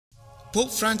Pope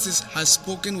Francis has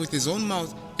spoken with his own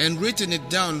mouth and written it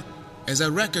down as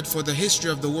a record for the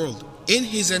history of the world in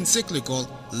his encyclical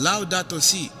Laudato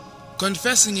Si,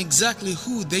 confessing exactly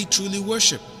who they truly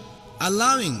worship,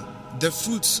 allowing the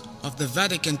fruits of the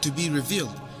Vatican to be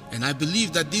revealed. And I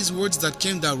believe that these words that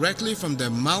came directly from the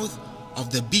mouth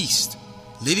of the beast.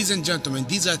 Ladies and gentlemen,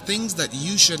 these are things that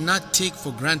you should not take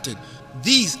for granted.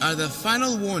 These are the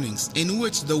final warnings in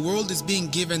which the world is being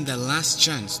given the last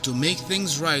chance to make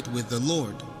things right with the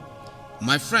Lord.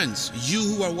 My friends, you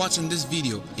who are watching this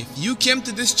video, if you came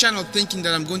to this channel thinking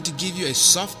that I'm going to give you a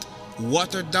soft,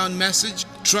 watered down message,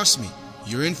 trust me,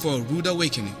 you're in for a rude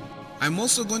awakening. I'm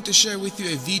also going to share with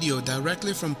you a video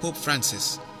directly from Pope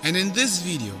Francis. And in this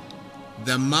video,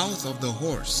 the mouth of the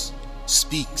horse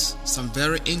speaks some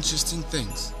very interesting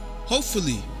things.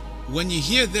 Hopefully, when you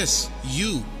hear this,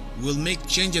 you will make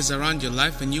changes around your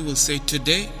life and you will say,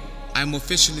 today, I'm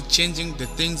officially changing the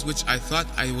things which I thought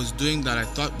I was doing that I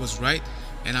thought was right,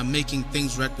 and I'm making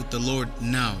things right with the Lord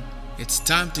now. It's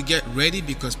time to get ready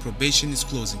because probation is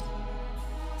closing.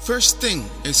 First thing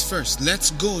is first,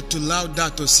 let's go to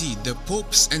Laudato Si, the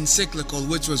Pope's encyclical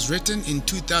which was written in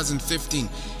 2015.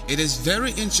 It is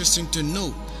very interesting to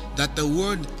note that the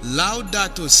word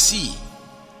Laudato Si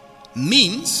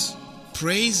means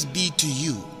praise be to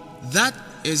you. That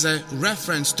is a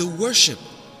reference to worship.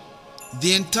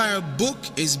 The entire book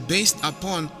is based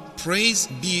upon praise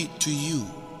be to you.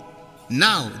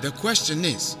 Now the question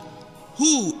is,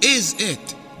 who is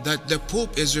it that the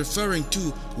Pope is referring to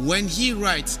when he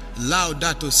writes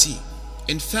Laudato Si?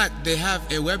 In fact, they have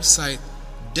a website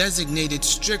designated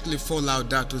strictly for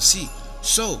Laudato Si.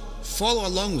 So follow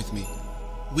along with me.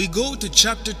 We go to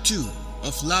chapter 2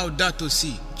 of Laudato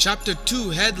Si. Chapter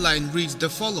 2 headline reads the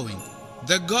following: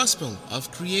 The Gospel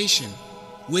of Creation.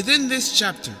 Within this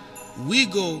chapter, we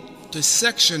go to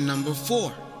section number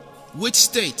 4, which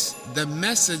states the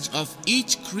message of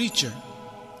each creature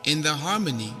in the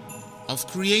harmony of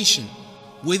creation.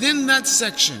 Within that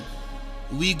section,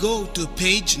 we go to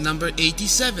page number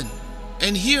 87,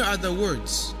 and here are the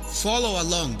words. Follow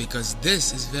along because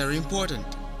this is very important.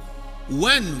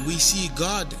 When we see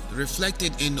God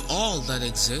reflected in all that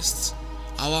exists,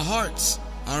 our hearts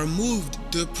are moved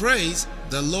to praise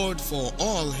the Lord for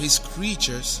all His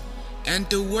creatures and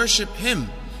to worship Him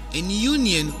in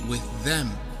union with them.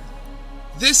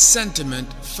 This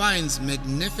sentiment finds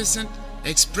magnificent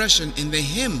expression in the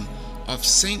hymn of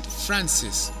Saint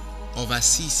Francis of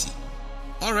Assisi.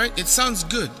 Alright, it sounds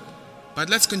good, but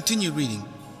let's continue reading.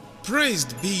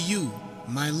 Praised be you,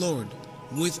 my Lord,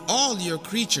 with all your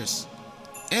creatures,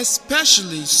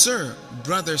 especially, Sir,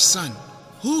 brother, Sun,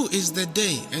 who is the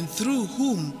day and through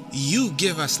whom you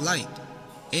give us light.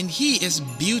 And he is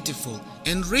beautiful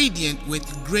and radiant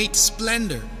with great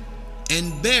splendor,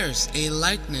 and bears a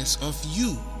likeness of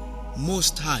you,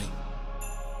 Most High.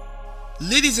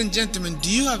 Ladies and gentlemen,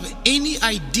 do you have any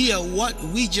idea what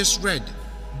we just read?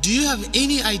 Do you have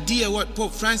any idea what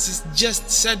Pope Francis just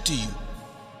said to you?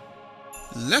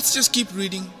 Let's just keep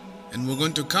reading, and we're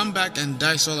going to come back and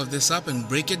dice all of this up and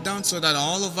break it down so that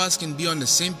all of us can be on the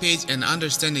same page and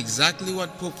understand exactly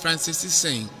what Pope Francis is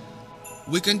saying.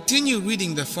 We continue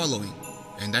reading the following,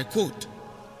 and I quote,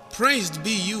 Praised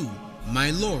be you,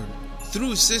 my Lord,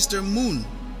 through Sister Moon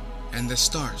and the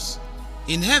stars.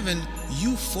 In heaven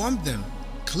you formed them,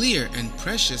 clear and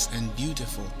precious and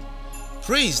beautiful.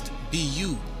 Praised be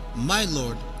you, my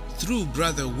Lord, through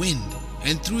Brother Wind,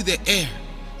 and through the air,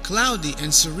 cloudy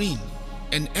and serene,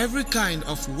 and every kind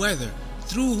of weather,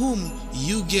 through whom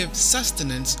you give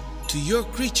sustenance to your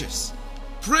creatures.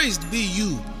 Praised be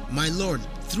you, my Lord,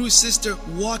 through Sister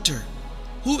Water,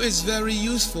 who is very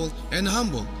useful and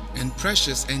humble and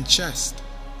precious and chaste.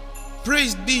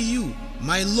 Praised be you,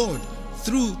 my Lord,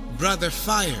 through Brother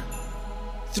Fire,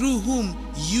 through whom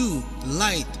you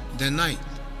light the night,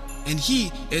 and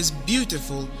he is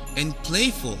beautiful and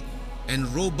playful and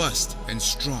robust and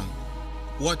strong.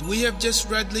 What we have just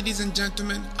read, ladies and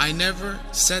gentlemen, I never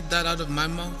said that out of my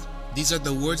mouth. These are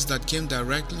the words that came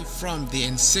directly from the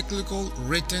encyclical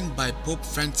written by Pope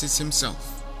Francis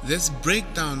himself. This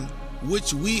breakdown,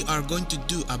 which we are going to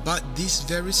do about these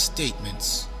very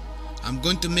statements, I'm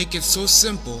going to make it so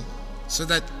simple so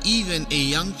that even a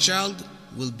young child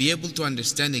will be able to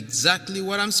understand exactly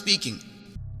what I'm speaking.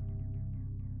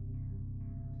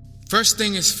 First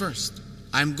thing is first,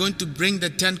 I'm going to bring the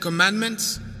 10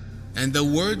 commandments, and the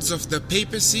words of the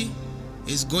papacy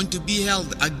is going to be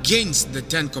held against the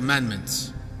 10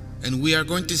 commandments. And we are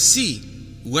going to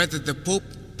see whether the Pope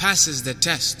passes the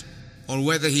test or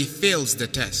whether he fails the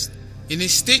test. In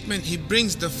his statement, he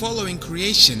brings the following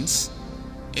creations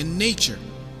in nature.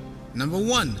 Number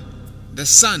 1, the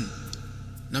sun.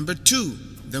 Number 2,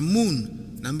 the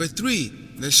moon. Number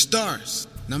 3, the stars.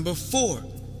 Number 4,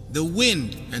 the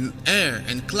wind and air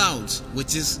and clouds,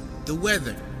 which is the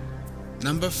weather.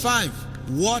 Number 5,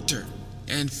 water.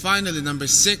 And finally, number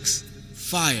 6,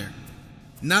 fire.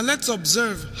 Now let's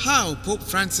observe how Pope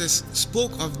Francis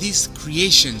spoke of these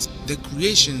creations, the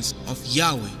creations of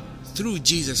Yahweh, through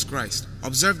Jesus Christ.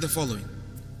 Observe the following.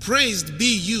 Praised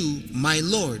be you, my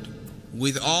Lord,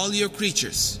 with all your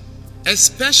creatures,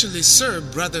 especially, sir,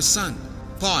 brother, son.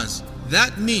 Pause.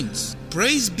 That means,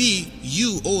 praise be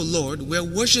you, O Lord, we're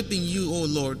worshiping you, O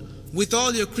Lord, with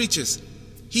all your creatures.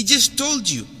 He just told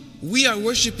you, we are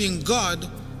worshiping God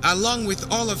along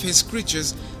with all of his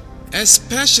creatures,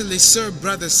 especially, sir,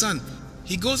 brother, son.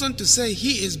 He goes on to say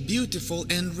he is beautiful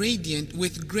and radiant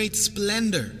with great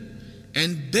splendor,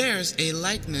 and bears a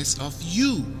likeness of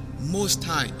you, Most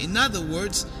High. In other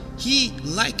words, he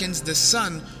likens the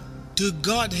sun to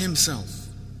God himself.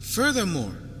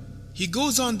 Furthermore, he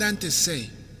goes on then to say,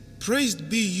 praised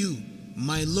be you,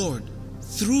 my Lord,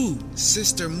 through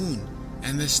sister moon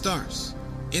and the stars.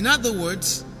 In other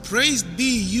words, praised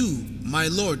be you, my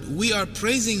Lord. We are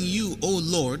praising you, O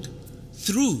Lord,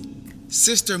 through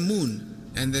sister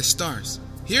moon and the stars.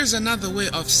 Here's another way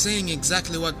of saying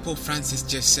exactly what Pope Francis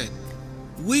just said.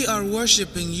 We are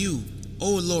worshiping you,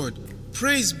 O Lord.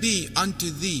 Praise be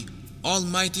unto thee,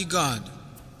 Almighty God,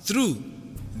 through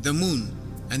the moon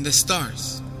and the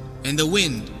stars and the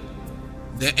wind,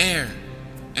 the air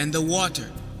and the water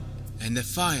and the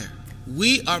fire.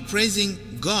 We are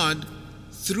praising God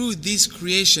through these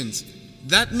creations.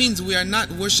 That means we are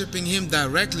not worshiping him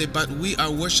directly, but we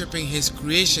are worshiping his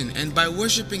creation. And by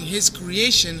worshiping his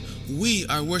creation, we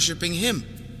are worshiping him.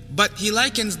 But he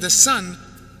likens the sun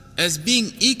as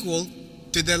being equal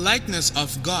to the likeness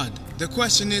of God. The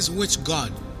question is, which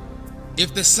God?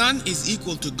 If the sun is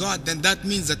equal to God, then that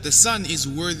means that the sun is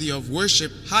worthy of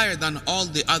worship higher than all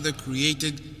the other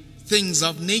created things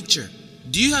of nature.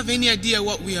 Do you have any idea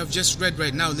what we have just read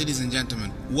right now, ladies and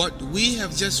gentlemen? What we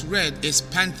have just read is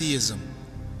pantheism.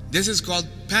 This is called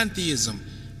pantheism.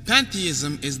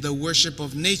 Pantheism is the worship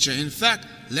of nature. In fact,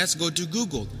 let's go to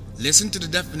Google. Listen to the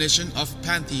definition of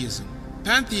pantheism.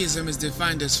 Pantheism is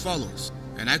defined as follows,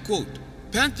 and I quote,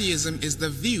 pantheism is the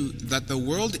view that the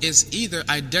world is either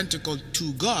identical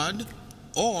to God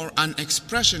or an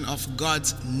expression of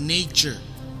God's nature.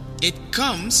 It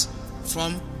comes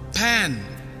from pan,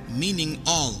 meaning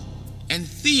all, and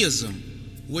theism,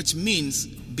 which means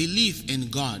belief in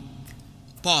God.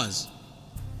 Pause.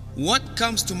 What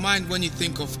comes to mind when you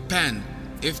think of pan?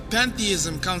 If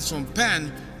pantheism comes from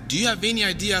Pan, do you have any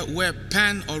idea where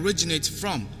Pan originates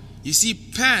from? You see,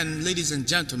 Pan, ladies and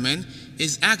gentlemen,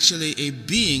 is actually a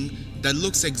being that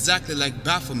looks exactly like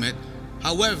Baphomet.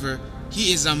 However,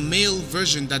 he is a male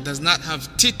version that does not have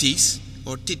titties,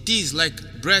 or titties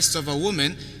like breasts of a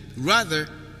woman. Rather,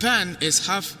 Pan is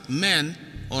half man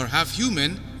or half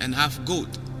human and half goat.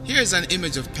 Here's an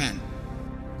image of Pan.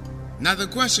 Now the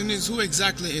question is, who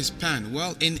exactly is Pan?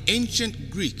 Well, in ancient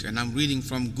Greek, and I'm reading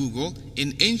from Google,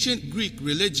 in ancient Greek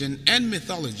religion and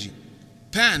mythology,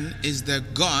 Pan is the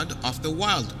god of the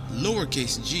wild,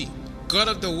 lowercase g. God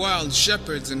of the wild,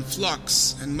 shepherds and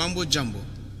flocks and mumbo jumbo.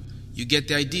 You get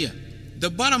the idea. The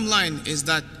bottom line is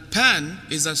that Pan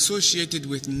is associated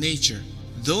with nature.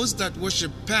 Those that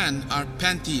worship Pan are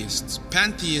pantheists.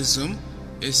 Pantheism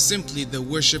is simply the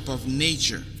worship of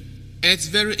nature. And it's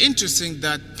very interesting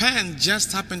that Pan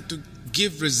just happened to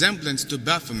give resemblance to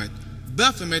Baphomet.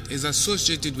 Baphomet is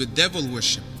associated with devil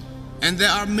worship. And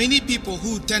there are many people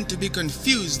who tend to be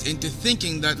confused into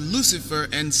thinking that Lucifer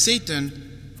and Satan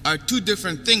are two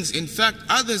different things. In fact,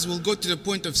 others will go to the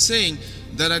point of saying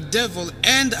that a devil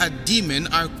and a demon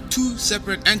are two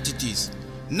separate entities,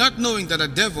 not knowing that a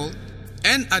devil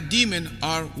and a demon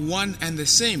are one and the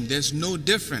same. There's no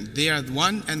difference. They are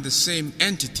one and the same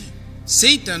entity.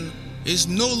 Satan is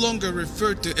no longer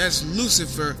referred to as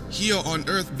Lucifer here on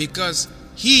earth because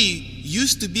he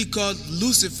used to be called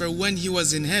Lucifer when he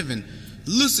was in heaven.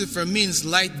 Lucifer means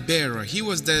light bearer. He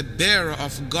was the bearer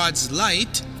of God's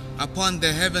light upon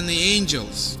the heavenly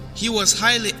angels. He was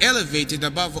highly elevated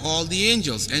above all the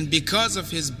angels, and because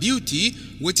of his beauty,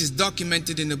 which is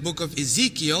documented in the book of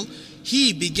Ezekiel,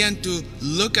 he began to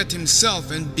look at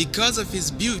himself, and because of his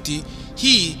beauty,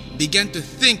 he began to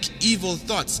think evil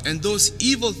thoughts, and those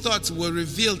evil thoughts were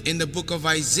revealed in the book of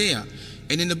Isaiah.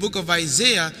 And in the book of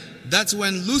Isaiah, that's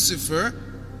when Lucifer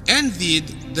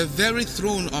envied the very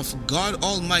throne of God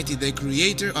Almighty, the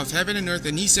creator of heaven and earth,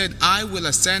 and he said, I will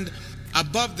ascend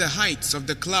above the heights of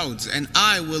the clouds, and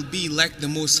I will be like the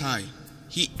Most High.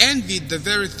 He envied the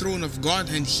very throne of God,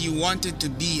 and he wanted to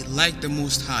be like the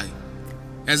Most High.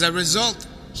 As a result,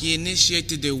 he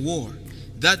initiated a war.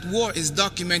 That war is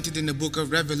documented in the book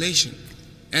of Revelation.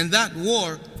 And that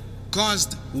war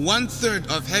caused 1/3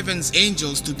 of heaven's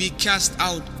angels to be cast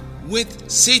out with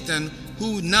Satan,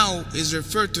 who now is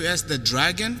referred to as the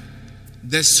dragon,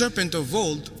 the serpent of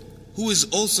old, who is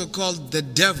also called the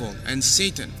devil and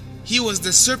Satan. He was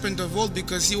the serpent of old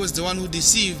because he was the one who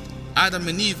deceived Adam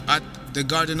and Eve at the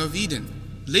Garden of Eden.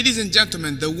 Ladies and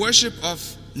gentlemen, the worship of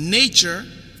nature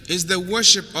is the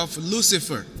worship of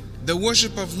Lucifer. The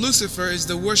worship of Lucifer is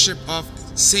the worship of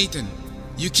Satan.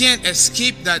 You can't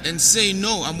escape that and say,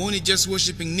 no, I'm only just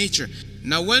worshiping nature.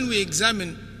 Now, when we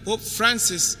examine Pope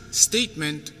Francis'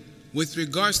 statement with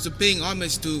regards to paying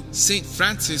homage to Saint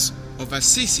Francis of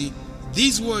Assisi,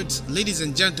 these words, ladies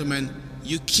and gentlemen,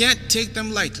 you can't take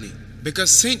them lightly,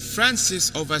 because Saint Francis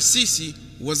of Assisi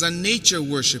was a nature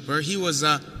worshipper. He was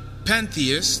a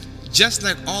pantheist, just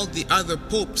like all the other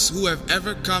popes who have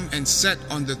ever come and sat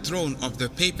on the throne of the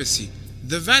papacy.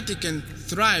 The Vatican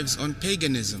thrives on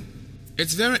paganism.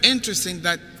 It's very interesting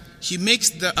that he makes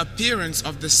the appearance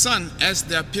of the sun as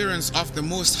the appearance of the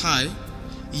Most High,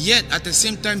 yet at the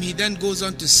same time he then goes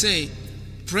on to say,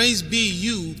 "Praise be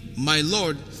you, my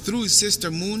Lord, through Sister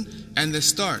Moon and the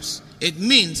stars." It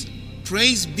means,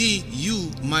 praise be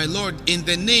you, my Lord, in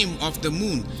the name of the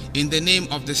moon, in the name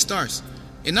of the stars.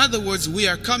 In other words, we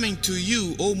are coming to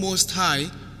you, O Most High.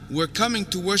 We're coming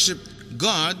to worship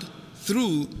God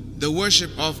through the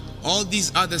worship of all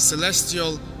these other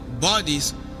celestial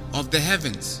bodies of the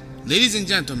heavens. Ladies and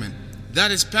gentlemen,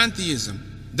 that is pantheism.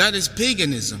 That is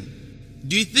paganism.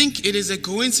 Do you think it is a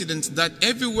coincidence that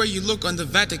everywhere you look on the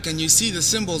Vatican, you see the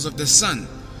symbols of the sun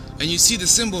and you see the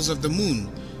symbols of the moon?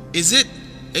 Is it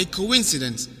a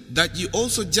coincidence that you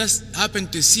also just happen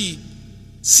to see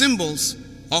symbols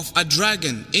of a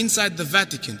dragon inside the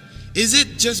Vatican? Is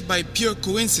it just by pure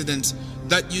coincidence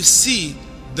that you see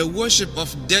the worship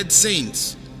of dead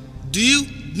saints? Do you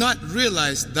not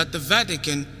realize that the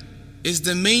Vatican is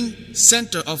the main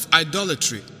center of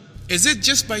idolatry? Is it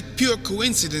just by pure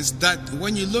coincidence that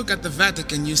when you look at the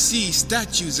Vatican, you see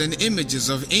statues and images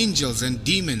of angels and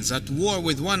demons at war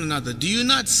with one another? Do you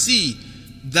not see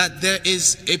that there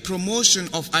is a promotion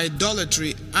of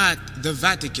idolatry at the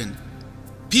Vatican?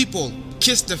 People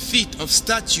kiss the feet of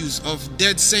statues of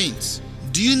dead saints.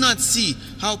 Do you not see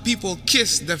how people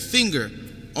kiss the finger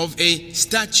of a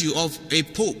statue of a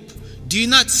pope? Do you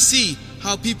not see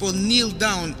how people kneel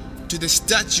down to the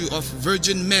statue of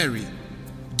Virgin Mary?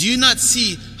 Do you not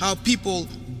see how people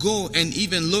go and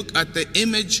even look at the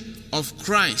image of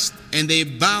Christ and they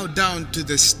bow down to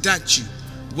the statue?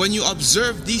 When you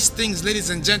observe these things, ladies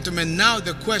and gentlemen, now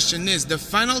the question is, the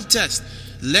final test,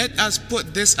 let us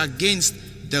put this against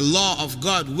the law of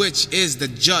God, which is the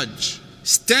judge,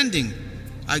 standing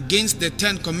against the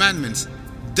 10 commandments.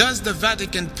 Does the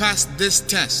Vatican pass this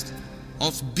test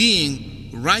of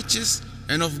being righteous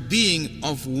and of being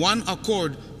of one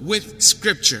accord with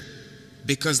Scripture?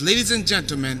 Because, ladies and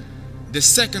gentlemen, the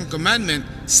second commandment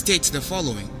states the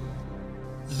following: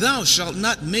 "Thou shalt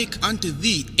not make unto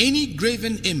thee any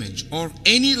graven image or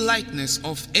any likeness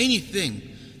of anything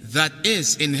that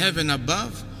is in heaven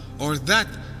above, or that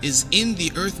is in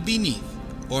the earth beneath,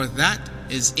 or that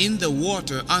is in the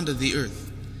water under the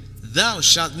earth. Thou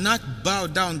shalt not bow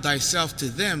down thyself to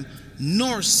them,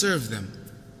 nor serve them.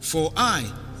 For I,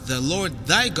 the Lord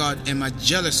thy God, am a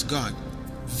jealous God,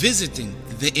 visiting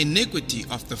the iniquity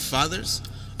of the fathers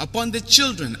upon the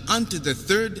children unto the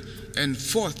 3rd and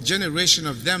 4th generation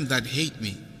of them that hate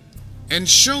me, and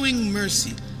showing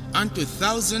mercy unto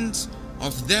thousands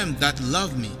of them that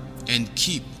love me and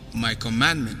keep my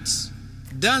commandments."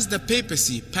 Does the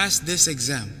papacy pass this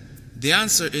exam? The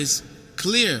answer is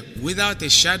clear without a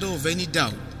shadow of any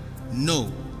doubt.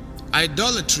 No.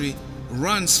 Idolatry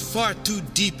runs far too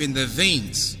deep in the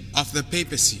veins of the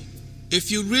papacy. If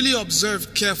you really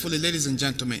observe carefully, ladies and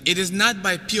gentlemen, it is not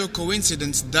by pure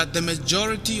coincidence that the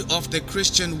majority of the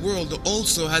Christian world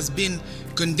also has been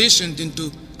conditioned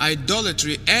into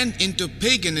idolatry and into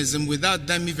paganism without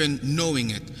them even knowing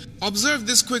it. Observe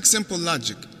this quick, simple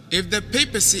logic. If the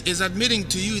papacy is admitting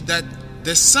to you that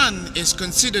the Son is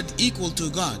considered equal to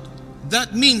God,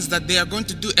 that means that they are going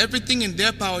to do everything in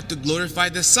their power to glorify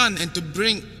the Son and to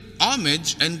bring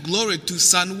homage and glory to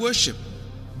Son worship.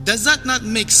 Does that not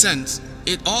make sense?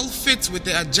 It all fits with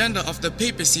the agenda of the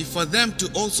papacy for them to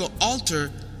also alter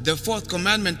the 4th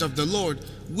commandment of the Lord,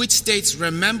 which states,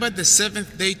 "Remember the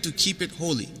 7th day to keep it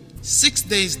holy. 6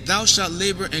 days thou shalt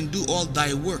labor and do all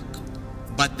thy work.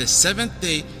 But the 7th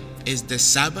day is the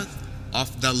Sabbath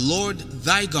of the Lord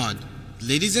thy God."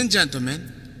 Ladies and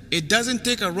gentlemen, it doesn't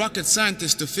take a rocket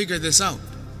scientist to figure this out.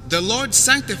 The Lord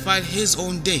sanctified his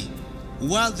own day,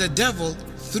 while the devil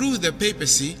through the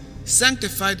papacy,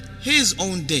 sanctified his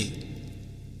own day.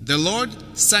 The Lord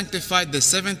sanctified the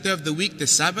seventh day of the week, the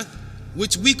Sabbath,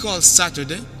 which we call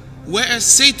Saturday, whereas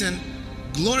Satan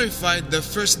glorified the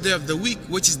first day of the week,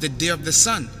 which is the day of the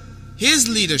sun. His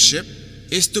leadership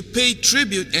is to pay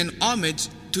tribute and homage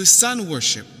to sun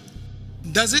worship.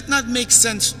 Does it not make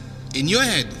sense in your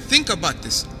head? Think about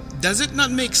this. Does it not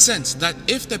make sense that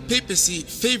if the papacy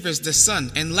favors the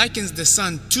sun and likens the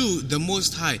sun to the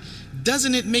Most High,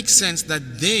 doesn't it make sense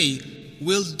that they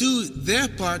will do their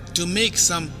part to make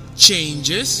some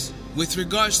changes with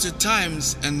regards to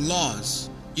times and laws?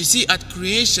 You see, at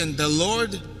creation, the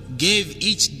Lord gave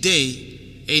each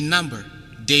day a number.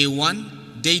 Day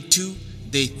 1, day 2,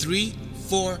 day 3,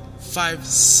 4, 5,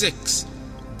 6.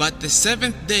 But the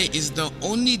seventh day is the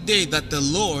only day that the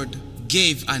Lord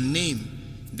gave a name.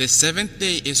 The seventh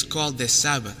day is called the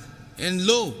Sabbath. And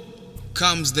lo,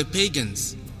 comes the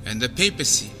pagans and the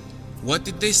papacy. What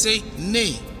did they say?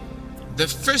 Nay, the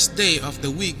first day of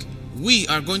the week we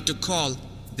are going to call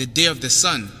the day of the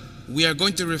sun. We are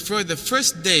going to refer the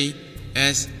first day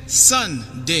as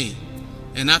Sun Day.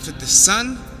 And after the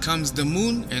sun comes the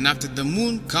moon, and after the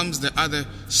moon comes the other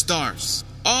stars.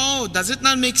 Oh, does it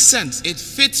not make sense? It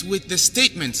fits with the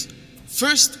statements.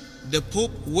 First, the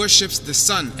Pope worships the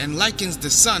sun and likens the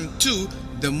sun to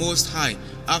the Most High.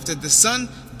 After the sun,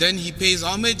 then he pays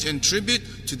homage and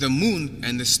tribute to the moon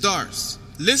and the stars.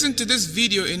 Listen to this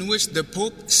video in which the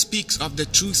Pope speaks of the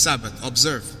true Sabbath.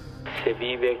 Observe. Se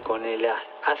vive con el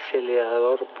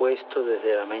acelerador puesto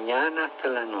desde la mañana hasta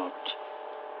la noche.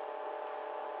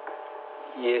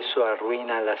 Y eso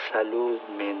arruina la salud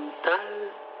mental,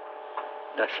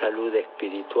 la salud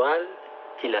espiritual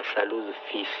y la salud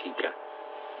física.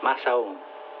 Más aún,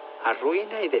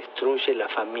 arruina y destruye la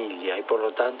familia y por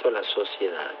lo tanto la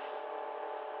sociedad.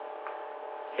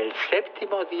 El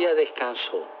séptimo día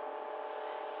descansó.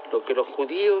 Lo que los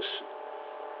judíos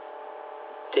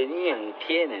tenían y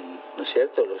tienen, ¿no es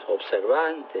cierto?, los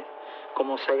observantes,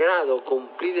 como sagrado,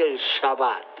 cumplir el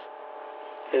Shabbat.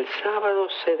 El sábado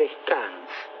se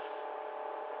descansa,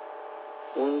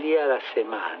 un día a la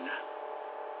semana,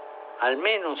 al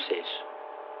menos eso,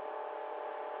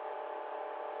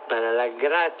 para la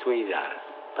gratuidad,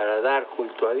 para dar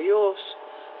culto a Dios,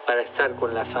 para estar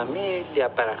con la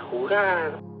familia, para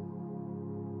jugar.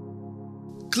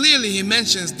 Clearly he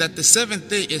mentions that the seventh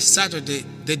day is Saturday,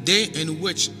 the day in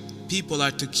which people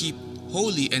are to keep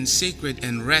holy and sacred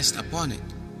and rest upon it.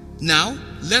 Now,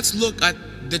 let's look at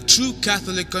the true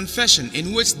Catholic confession,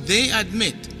 in which they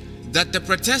admit that the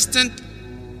Protestant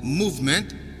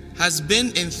movement has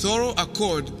been in thorough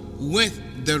accord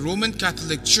with the Roman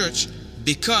Catholic Church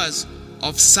because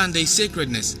of Sunday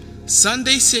sacredness.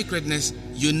 Sunday sacredness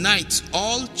unites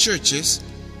all churches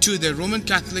to the Roman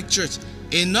Catholic Church.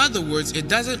 In other words, it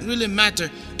doesn't really matter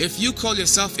if you call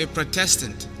yourself a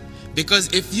Protestant, because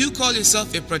if you call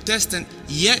yourself a Protestant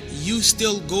yet you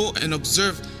still go and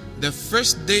observe the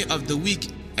first day of the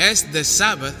week as the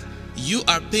Sabbath, you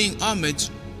are paying homage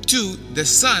to the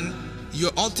sun.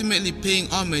 You're ultimately paying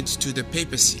homage to the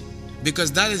papacy,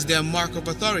 because that is their mark of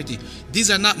authority. These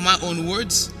are not my own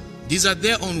words, these are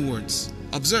their own words.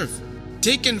 Observe.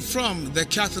 Taken from the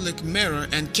Catholic Mirror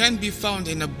and can be found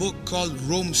in a book called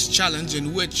Rome's Challenge,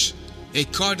 in which a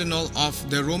cardinal of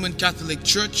the Roman Catholic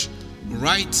Church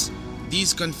writes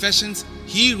these confessions.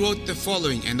 He wrote the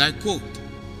following, and I quote,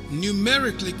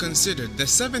 "Numerically considered, the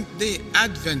Seventh-day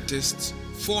Adventists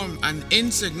form an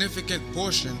insignificant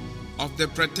portion of the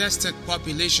Protestant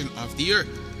population of the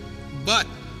earth. But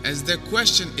as the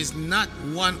question is not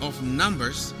one of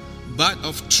numbers, but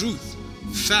of truth,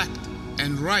 fact,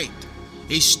 and right,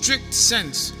 a strict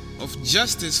sense of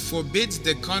justice forbids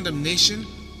the condemnation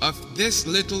of this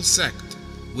little sect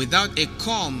without a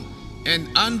calm and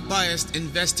unbiased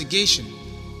investigation.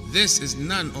 This is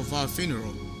none of our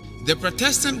funeral." The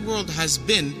Protestant world has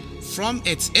been, from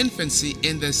its infancy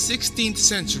in the 16th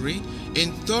century,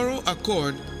 in thorough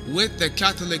accord with the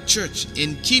Catholic Church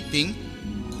in keeping,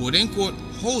 quote-unquote,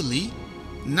 holy,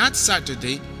 not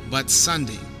Saturday, but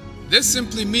Sunday. This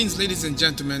simply means, ladies and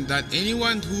gentlemen, that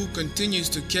anyone who continues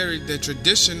to carry the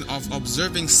tradition of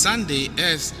observing Sunday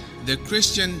as the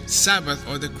Christian Sabbath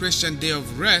or the Christian day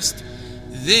of rest,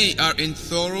 they are in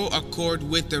thorough accord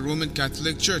with the Roman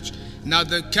Catholic Church. Now,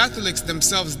 the Catholics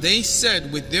themselves, they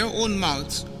said with their own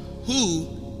mouths,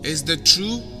 who is the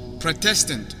true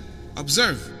Protestant?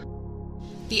 Observe.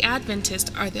 The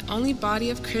Adventists are the only body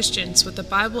of Christians with the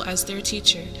Bible as their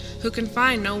teacher, who can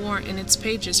find no warrant in its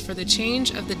pages for the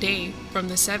change of the day from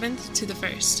the 7th to the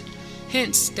 1st.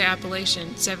 Hence their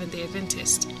appellation, Seventh-day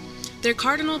Adventist. Their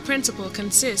cardinal principle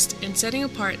consists in setting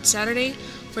apart Saturday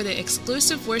for the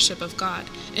exclusive worship of God,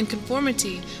 in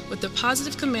conformity with the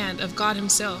positive command of God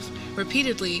Himself,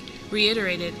 repeatedly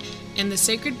reiterated in the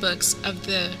sacred books of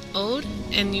the Old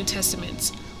and New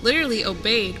Testaments, literally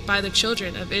obeyed by the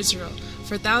children of Israel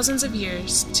for thousands of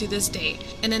years to this day,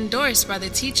 and endorsed by the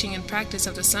teaching and practice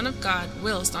of the Son of God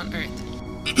whilst on earth.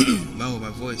 Wow,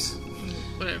 my voice.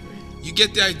 Whatever. You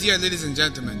get the idea, ladies and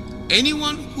gentlemen.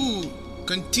 Anyone who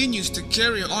continues to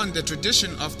carry on the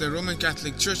tradition of the Roman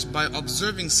Catholic Church by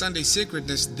observing Sunday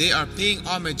sacredness, they are paying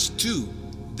homage to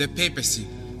the papacy.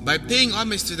 By paying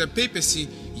homage to the papacy,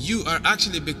 you are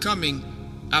actually becoming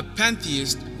a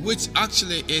pantheist, which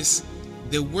actually is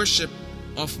the worship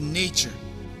of nature.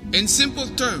 In simple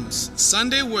terms,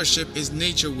 Sunday worship is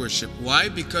nature worship. Why?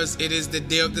 Because it is the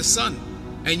day of the sun.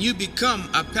 And you become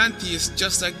a pantheist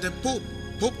just like the Pope.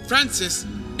 Pope Francis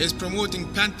is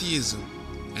promoting pantheism.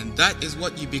 And that is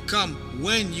what you become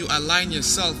when you align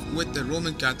yourself with the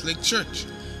Roman Catholic Church.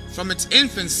 From its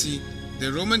infancy,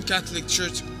 the Roman Catholic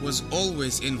Church was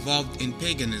always involved in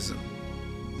paganism.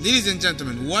 Ladies and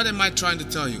gentlemen, what am I trying to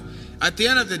tell you? At the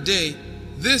end of the day,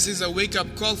 this is a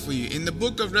wake-up call for you. In the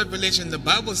book of Revelation, the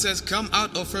Bible says, "Come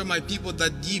out of her, my people,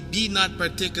 that ye be not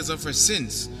partakers of her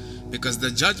sins." Because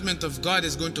the judgment of God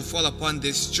is going to fall upon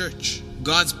this church.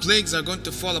 God's plagues are going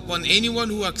to fall upon anyone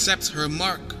who accepts her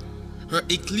mark, her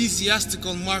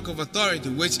ecclesiastical mark of authority,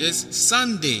 which is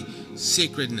Sunday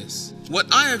sacredness. What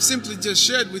I have simply just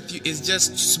shared with you is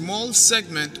just a small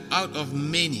segment out of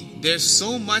many. There's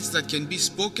so much that can be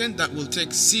spoken that will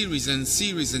take series and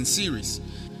series and series.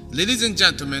 Ladies and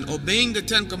gentlemen, obeying the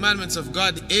 10 commandments of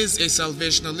God is a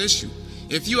salvational issue.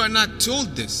 If you are not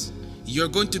told this, you're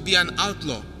going to be an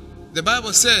outlaw. The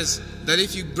Bible says that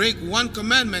if you break one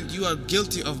commandment, you are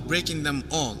guilty of breaking them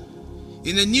all.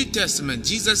 In the New Testament,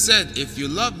 Jesus said, "If you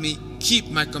love me, keep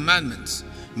my commandments."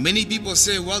 Many people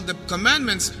say, well, the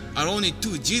commandments are only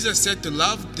 2. Jesus said to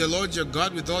love the Lord your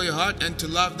God with all your heart and to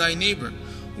love thy neighbor.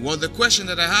 Well, the question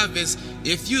that I have is,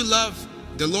 if you love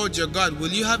the Lord your God,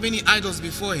 will you have any idols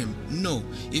before Him? No.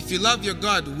 If you love your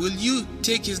God, will you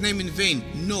take His name in vain?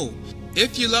 No.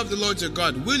 If you love the Lord your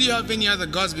God, will you have any other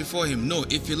gods before Him? No.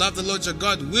 If you love the Lord your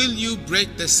God, will you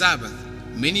break the Sabbath?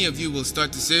 Many of you will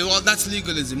start to say, well, that's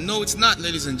legalism. No, it's not,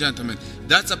 ladies and gentlemen.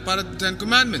 That's a part of the 10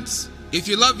 commandments. If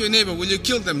you love your neighbor, will you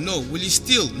kill them? No. Will you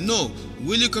steal? No.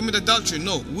 Will you commit adultery?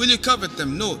 No. Will you covet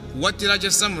them? No. What did I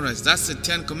just summarize? That's the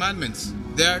 10 commandments.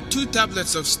 There are 2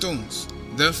 tablets of stones.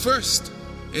 The first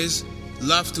is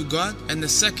love to God, and the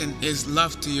second is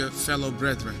love to your fellow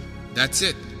brethren. That's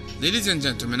it. Ladies and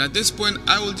gentlemen, at this point,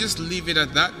 I will just leave it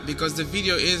at that because the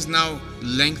video is now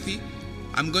lengthy.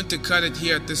 I'm going to cut it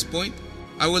here at this point.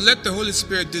 I will let the Holy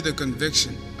Spirit do the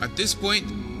conviction. At this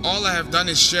point, all I have done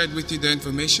is shared with you the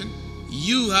information.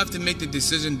 You have to make the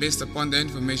decision based upon the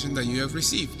information that you have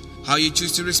received. How you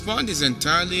choose to respond is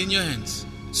entirely in your hands.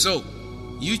 So,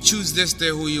 you choose this day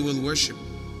who you will worship.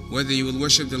 Whether you will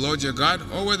worship the Lord your God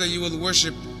or whether you will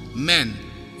worship men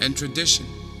and tradition.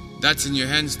 That's in your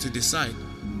hands to decide.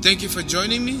 Thank you for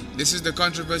joining me. This is The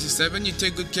Controversy 7. You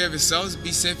take good care of yourselves,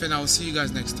 be safe, and I will see you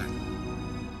guys next time.